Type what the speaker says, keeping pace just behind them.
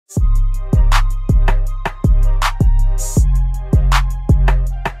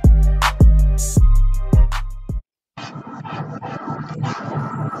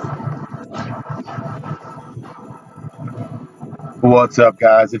What's up,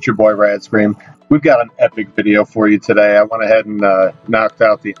 guys? It's your boy RadScream. We've got an epic video for you today. I went ahead and knocked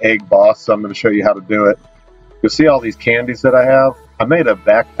out the egg boss, so I'm going to show you how to do it. You'll see all these candies that I have. I made a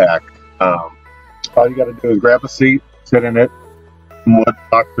backpack. All you got to do is grab a seat, sit in it, wood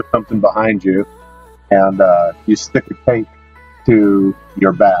box or something behind you, and you stick a cake to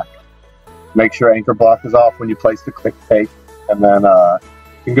your back. Make sure anchor block is off when you place the cake, and then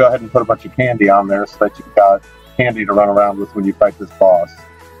you can go ahead and put a bunch of candy on there so that you've got candy to run around with when you fight this boss.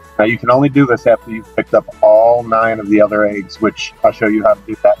 Now you can only do this after you've picked up all 9 of the other eggs, which I'll show you how to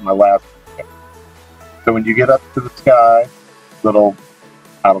do that in my last video. So when you get up to the sky, little,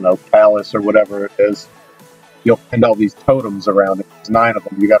 I don't know, palace or whatever it is, you'll find all these totems around it. There's 9 of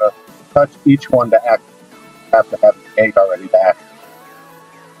them. You gotta touch each one to act. You have to have the egg already to act.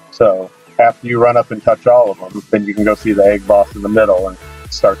 So after you run up and touch all of them, then you can go see the egg boss in the middle and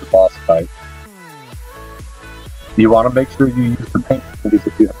start the boss fight. You want to make sure you use the paint candies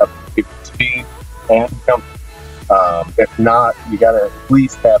if you have speed and jump. If not, you got to at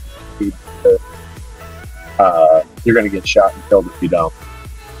least have speed because you're going to get shot and killed if you don't.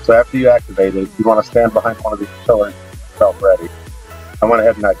 So after you activate it, you want to stand behind one of these pillars and get yourself ready. I went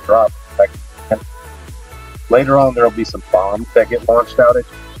ahead and I dropped. Later on, there will be some bombs that get launched out at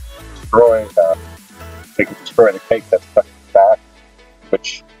you. They can destroy the cake that's stuck in the back,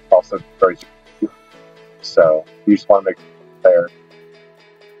 which also destroys you. So you just want to make sure it's there.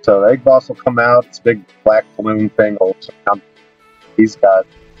 So the egg boss will come out. This big black balloon thing will surround these guys.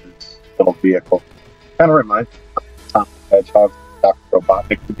 This little vehicle kind of reminds me of Sonic the Hedgehog, Dr.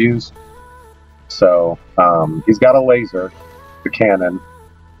 Robotnik could use. So he's got a laser, the cannon,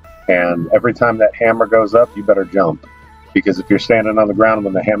 and every time that hammer goes up, you better jump. Because if you're standing on the ground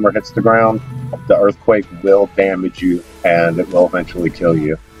when the hammer hits the ground, the earthquake will damage you and it will eventually kill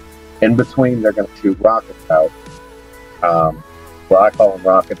you. In between, they're going to shoot rockets out. Well, I call them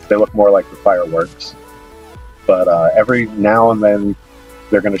rockets. They look more like the fireworks. But every now and then,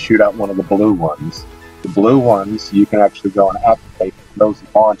 they're going to shoot out one of the blue ones. The blue ones, you can actually go and activate. Those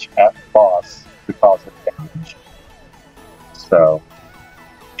launch at the boss to cause it damage. So,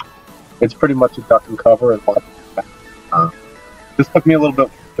 it's pretty much a duck and cover and watch. This took me a little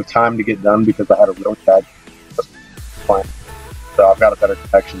bit of time to get done because I had a real bad plan. So I've got a better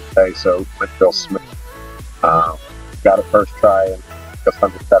connection today, so it went real smooth. Got it first try in just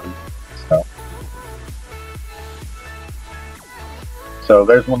under 7 minutes. So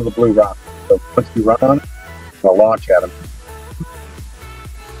there's one of the blue rockets. So once you run on it, you'll launch at them.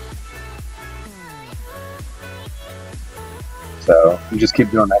 So you just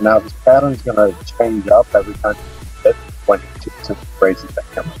keep doing that. Now this pattern is going to change up every time you hit when you raises the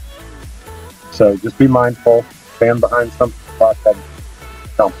camera. So just be mindful, stand behind something, block that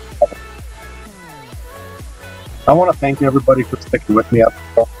jump. I want to thank everybody for sticking with me up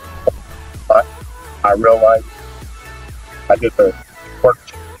there. But I realized I did the work,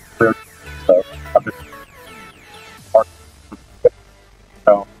 so I've been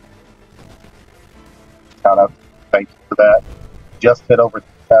so shout out, thank you for that. Just hit over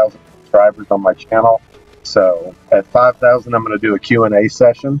 2,000 subscribers on my channel. So at 5,000, I'm going to do a Q&A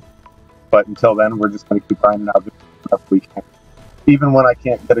session. But until then, we're just going to keep grinding out the stuff we can. Even when I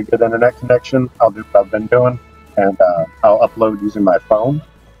can't get a good internet connection, I'll do what I've been doing, and I'll upload using my phone.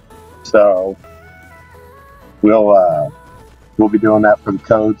 So we'll be doing that for the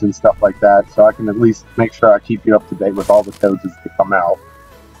codes and stuff like that. So I can at least make sure I keep you up to date with all the codes as they come out.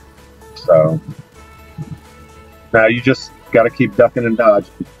 So now you just got to keep ducking and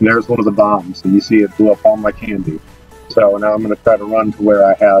dodging. And there's one of the bombs, and you see it blew up all my candy. So now I'm going to try to run to where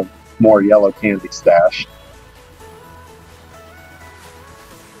I have more yellow candy stashed.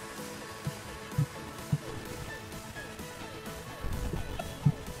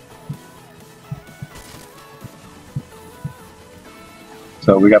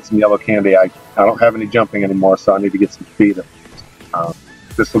 So we got some yellow candy. I don't have any jumping anymore, so I need to get some speed.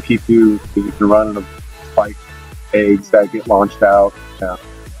 This will keep you can run and fight eggs that get launched out,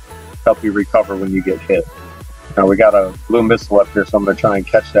 help you recover when you get hit. Now we got a blue missile up here, so I'm going to try and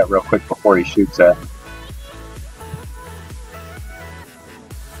catch that real quick before he shoots at me.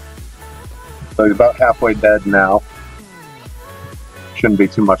 So he's about halfway dead now. Shouldn't be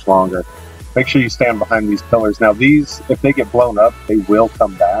too much longer. Make sure you stand behind these pillars. Now these, if they get blown up, they will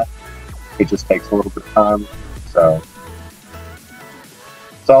come back. It just takes a little bit of time. So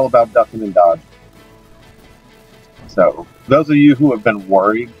it's all about ducking and dodging. So those of you who have been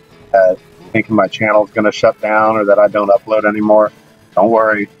worried that thinking my channel is going to shut down or that I don't upload anymore, don't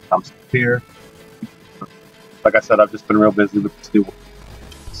worry. I'm still here. Like I said, I've just been real busy with this new one.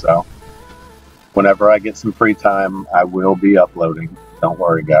 So Whenever I get some free time, I will be uploading. Don't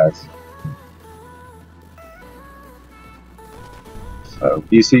worry, guys. So,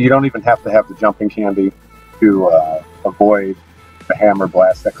 you see, you don't even have to have the jumping candy to avoid the hammer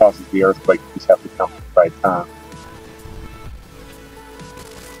blast that causes the earthquake. You just have to jump at the right time.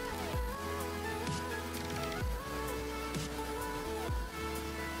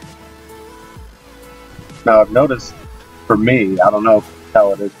 Now, I've noticed, for me, I don't know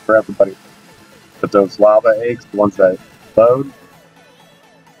how it is for everybody, but those lava eggs, the ones that explode,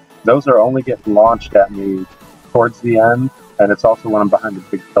 those are only getting launched at me towards the end, and it's also when I'm behind the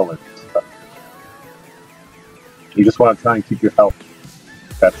big pillars. So you just want to try and keep your health.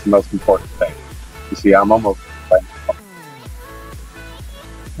 That's the most important thing. You see, I'm almost right now.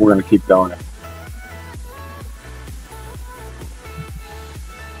 We're going to keep going.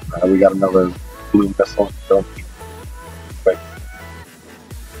 We got another blue missile. Wait.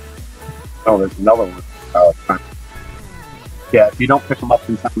 Oh, there's another one. Yeah, if you don't pick them up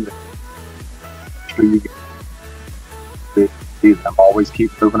in time, make sure you get to see them. Always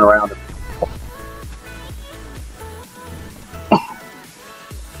keep moving around.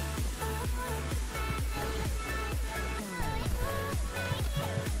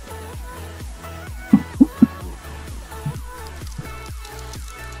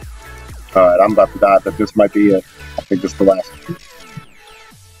 Alright, I'm about to die, but this might be it. I think this is the last one.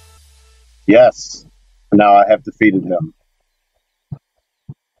 Yes. Now I have defeated him.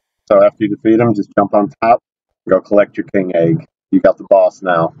 So after you defeat him, just jump on top, go collect your king egg. You got the boss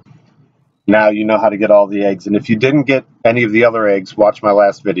now. Now you know how to get all the eggs. And if you didn't get any of the other eggs, watch my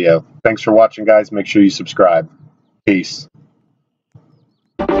last video. Thanks for watching, guys. Make sure you subscribe. Peace.